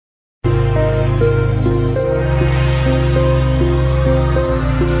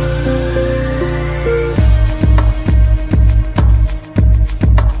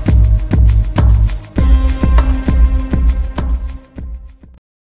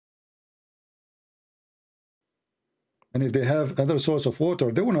And if they have other source of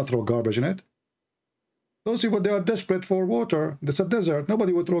water, they will not throw garbage in it. Those people, they are desperate for water. It's a desert.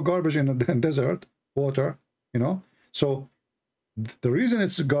 Nobody would throw garbage in a desert water, you know. So the reason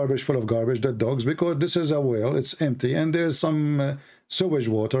it's garbage, full of garbage, dead dogs, because this is a well, it's empty, and there's some sewage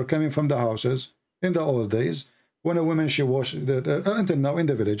water coming from the houses. In the old days, when a woman, she washed, until now in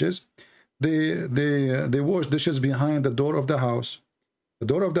the villages, they wash dishes behind the door of the house. The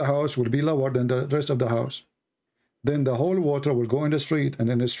door of the house will be lower than the rest of the house. Then the whole water will go in the street, and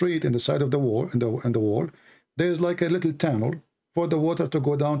in the street, in the side of the wall, in the wall, there's like a little tunnel for the water to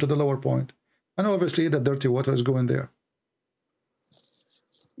go down to the lower point. And obviously the dirty water is going there.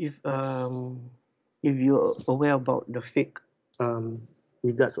 If you're aware about the fake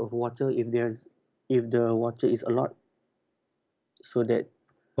regards of water, if the water is a lot, so that,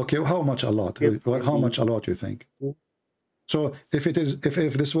 okay, how much a lot? How much a lot you think? So if it is,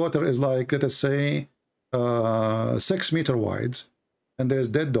 if this water is like, let us say 6 meter wide, and there's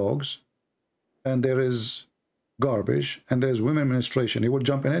dead dogs, and there is garbage, and there's women menstruation, you would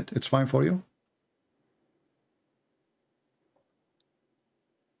jump in it? It's fine for you?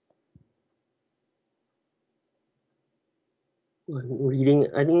 reading,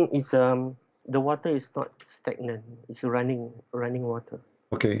 I think it's the water is not stagnant, it's running water.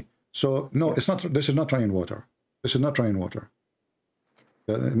 Okay, so no, it's not, this is not running water. This is not running water.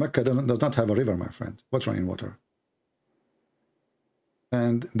 Mecca does not have a river, my friend. What's running water?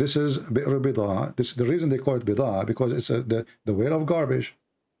 And this is Bi'r Bida. This, the reason they call it Bida, because it's the well of garbage.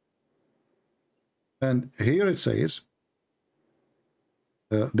 And here it says,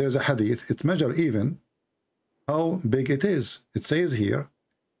 there's a hadith, it measures even how big it is. It says here,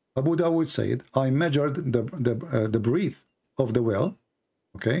 Abu Dawud said, I measured the breadth of the well,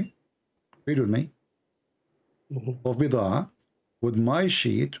 okay, read with me, of Bida, with my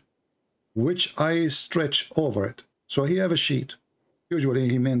sheet, which I stretch over it. So he have a sheet. Usually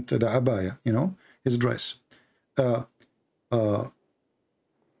he meant the abaya, you know, his dress. Over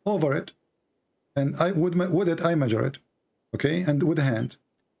it, and I with it I measure it, okay, and with the hand,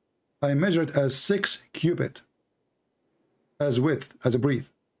 I measure it as 6 cubit, as width, as a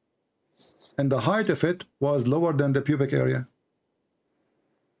breadth, and the height of it was lower than the pubic area.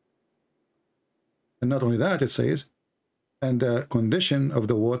 And not only that, it says, and the condition of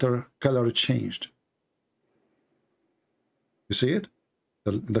the water color changed. You see it?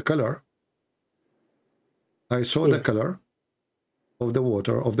 The color. I saw the color of the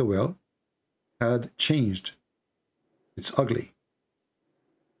water of the well had changed. It's ugly.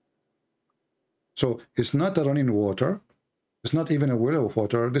 So it's not a running water. It's not even a well of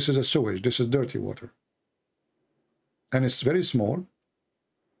water. This is a sewage. This is dirty water. And it's very small.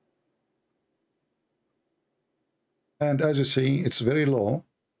 And as you see, it's very low.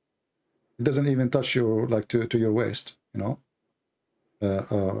 It doesn't even touch your, like, to your waist, you know.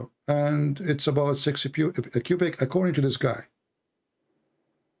 And it's about 6 cubic according to this guy.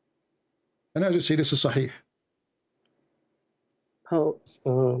 And as you see, this is sahih. How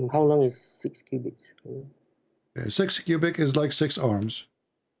long is 6 cubits? 6 cubic is like 6 arms.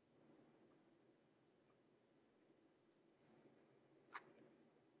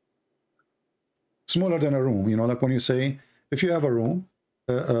 Smaller than a room, you know, like when you say, if you have a room,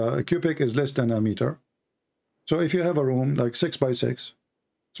 a cubic is less than a meter. So if you have a room like 6 by 6,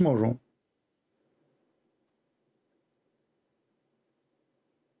 small room.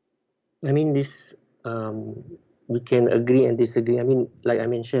 I mean, this we can agree and disagree. I mean, like I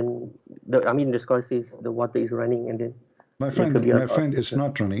mentioned, the scholar says the water is running, and then my friend, it's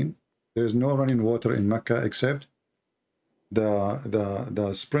not running. There is no running water in Mecca except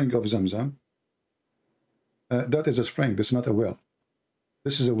the spring of Zamzam. That is a spring. This is not a well.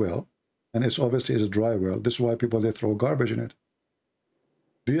 This is a well, and it's obviously is a dry well. This is why people, they throw garbage in it.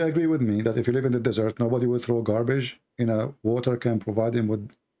 Do you agree with me that if you live in the desert, nobody would throw garbage in a water can provide him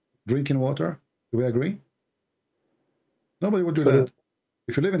with drinking water? Do we agree? Nobody would do that.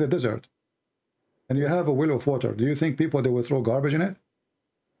 If you live in the desert and you have a well of water, do you think people, they will throw garbage in it?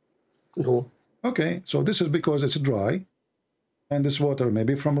 No. Okay, so this is because it's dry, and this water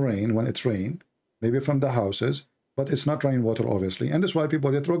maybe from rain, when it's rain, maybe from the houses, but it's not rain water, obviously. And that's why people,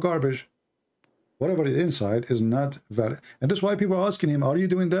 they throw garbage. Whatever is inside is not valid. And that's why people are asking him, are you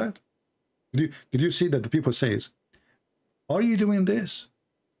doing that? Did you see that the people says, are you doing this?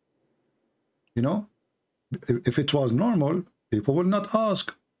 You know, if it was normal, people would not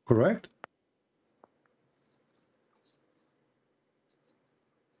ask, correct?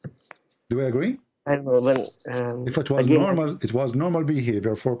 Do we agree? I don't know, but if it was normal, it was normal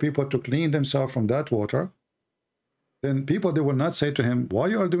behavior for people to clean themselves from that water, then people, they will not say to him, why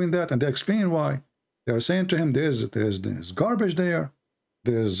you are doing that? And they explain why. They are saying to him, there's garbage there.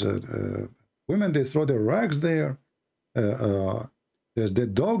 There's women, they throw their rags there. There's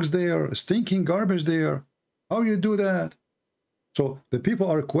dead dogs there, stinking garbage there. How you do that? So the people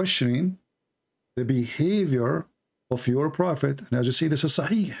are questioning the behavior of your prophet. And as you see, this is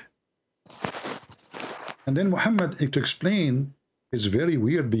sahih. And then Muhammad, to explain his very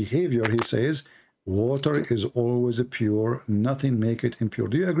weird behavior, he says, water is always pure, nothing make it impure.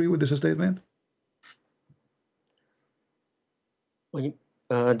 Do you agree with this statement?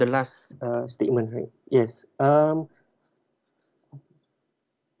 The last statement, right? Yes.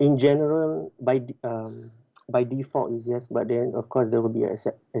 In general, by default is yes, but then of course there will be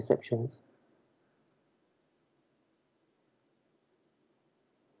exceptions.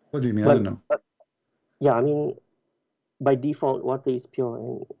 What do you mean? I don't know. Yeah, I mean, by default, water is pure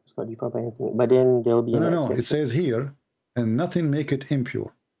and it's not default by anything. But then there will be an exception. It says here, and nothing make it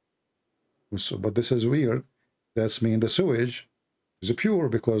impure. So, but this is weird. That's mean the sewage is pure,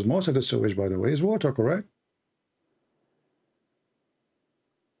 because most of the sewage, by the way, is water, correct?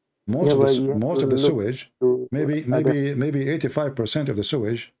 Most of the sewage, maybe 85% of the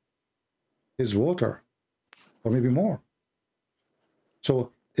sewage is water, or maybe more.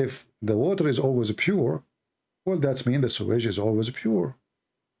 So if the water is always pure, well, that's mean the sewage is always pure.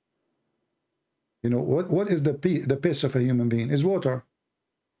 You know, what is the piss of a human being? Is water,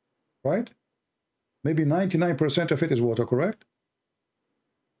 right? Maybe 99% of it is water, correct?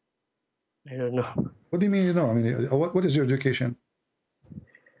 I don't know. What do you mean you know? I mean, what is your education?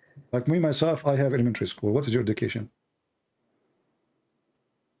 Like me, myself, I have elementary school. What is your education?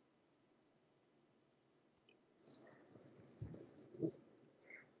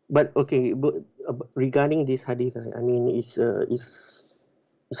 But okay, but regarding this hadith, I mean, it's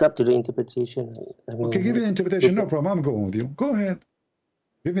up to the interpretation. I mean, okay, give me the interpretation. No problem. I'm going with you. Go ahead.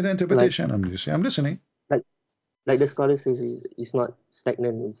 Give me the interpretation. Like, I'm listening. Like the scholar says, it's not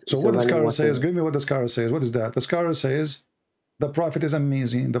stagnant. So what the scholar says, give me what the scholar says. What is that? The scholar says, the prophet is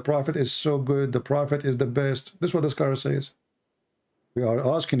amazing. The prophet is so good. The prophet is the best. This is what the scholar says. We are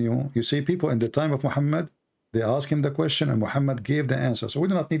asking you. You see, people in the time of Muhammad, they asked him the question and Muhammad gave the answer. So we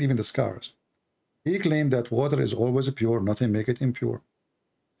do not need even the scholars. He claimed that water is always pure, nothing make it impure.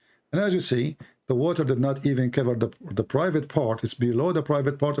 And as you see, the water did not even cover the private part. It's below the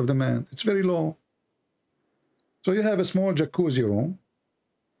private part of the man. It's very low. So you have a small jacuzzi room,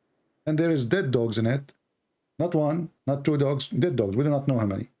 and there is dead dogs in it. Not one, not two dogs, dead dogs. We do not know how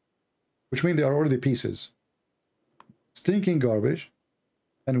many. Which means they are already pieces. Stinking garbage,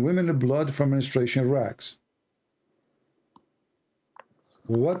 and women blood from menstruation rags.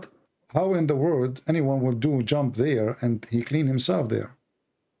 How in the world anyone will jump there and he clean himself there?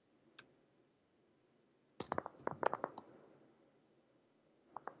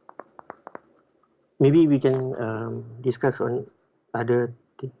 Maybe we can discuss on other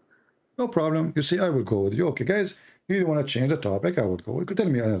things. No problem. You see, I will go with you. Okay, guys, if you want to change the topic, I would go. Tell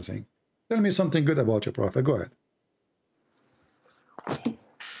me another thing. Tell me something good about your prophet. Go ahead.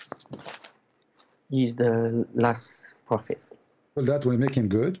 He is the last prophet. Well, that will make him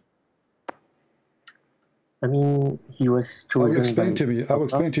good. I mean, he was chosen. I will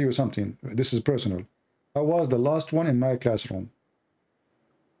explain to you something. This is personal. I was the last one in my classroom.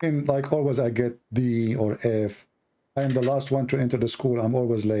 And like always, I get D or F. I am the last one to enter the school. I'm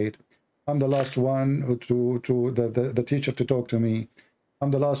always late. I'm the last one to the teacher to talk to me. I'm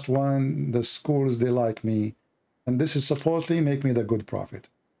the last one. The schools, they like me. And this is supposedly make me the good prophet.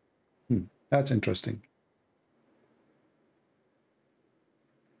 That's interesting.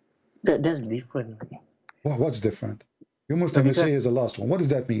 That's different. Well, what's different? You Muslims say is the last one. What does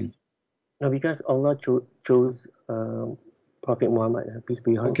that mean? No, because Allah chose Prophet Muhammad, peace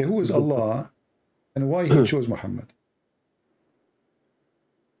be upon him. Okay, who is Allah and why he chose Muhammad?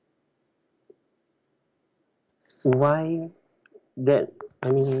 Why that?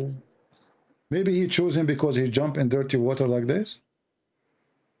 I mean, maybe he chose him because he jumped in dirty water like this?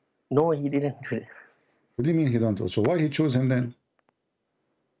 No, he didn't do it. What do you mean he don't do it? So why he chose him then?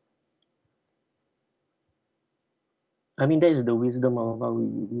 I mean, that is the wisdom of Allah.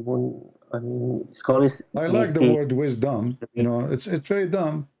 We won't, I mean, scholars... I like the word wisdom. You know, it's very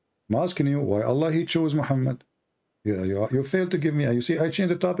dumb. I'm asking you why Allah he chose Muhammad. You failed to give me... You see, I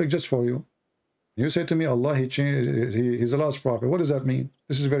changed the topic just for you. You say to me, Allah he's the last prophet. What does that mean?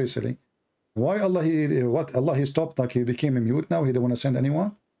 This is very silly. Why Allah he stopped, like he became a mute now? He didn't want to send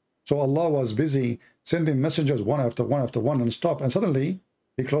anyone. So Allah was busy sending messengers one after one after one and stop. And suddenly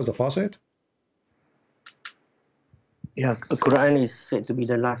he closed the faucet. Yeah, the Quran is said to be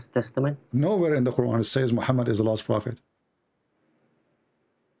the last testament. Nowhere in the Quran it says Muhammad is the last prophet.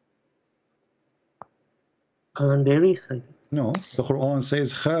 There is. No, the Quran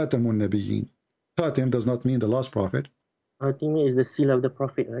says Khatamun Nabiyyin. Khatim does not mean the last prophet. I think is the seal of the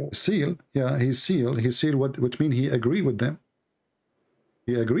prophet, right? Seal, yeah, he's seal. He seal what, which means he agree with them.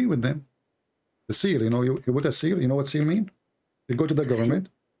 He agree with them. The seal, you know, you put a seal. You know what seal mean? You go to the government.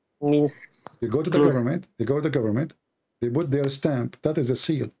 Means you go to the government. They go to the government. They put their stamp. That is a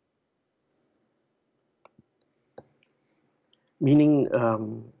seal. Meaning,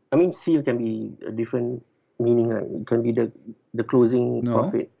 I mean, seal can be a different meaning. Right? It can be the closing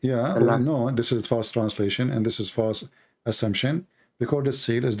prophet. Yeah, well, no, this is false translation and this is false assumption, because the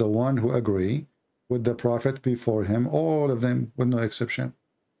seal is the one who agree with the prophet before him, all of them with no exception.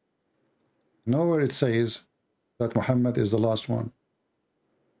 Nowhere it says that Muhammad is the last one.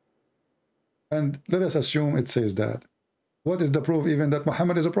 And let us assume it says that. What is the proof even that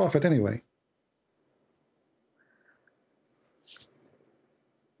Muhammad is a prophet anyway?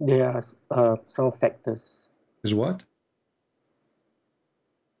 There are some factors. Is what?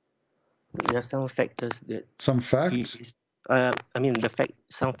 There are some factors that some facts. I mean,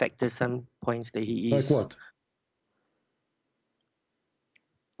 some factors, some points that he is. Like what?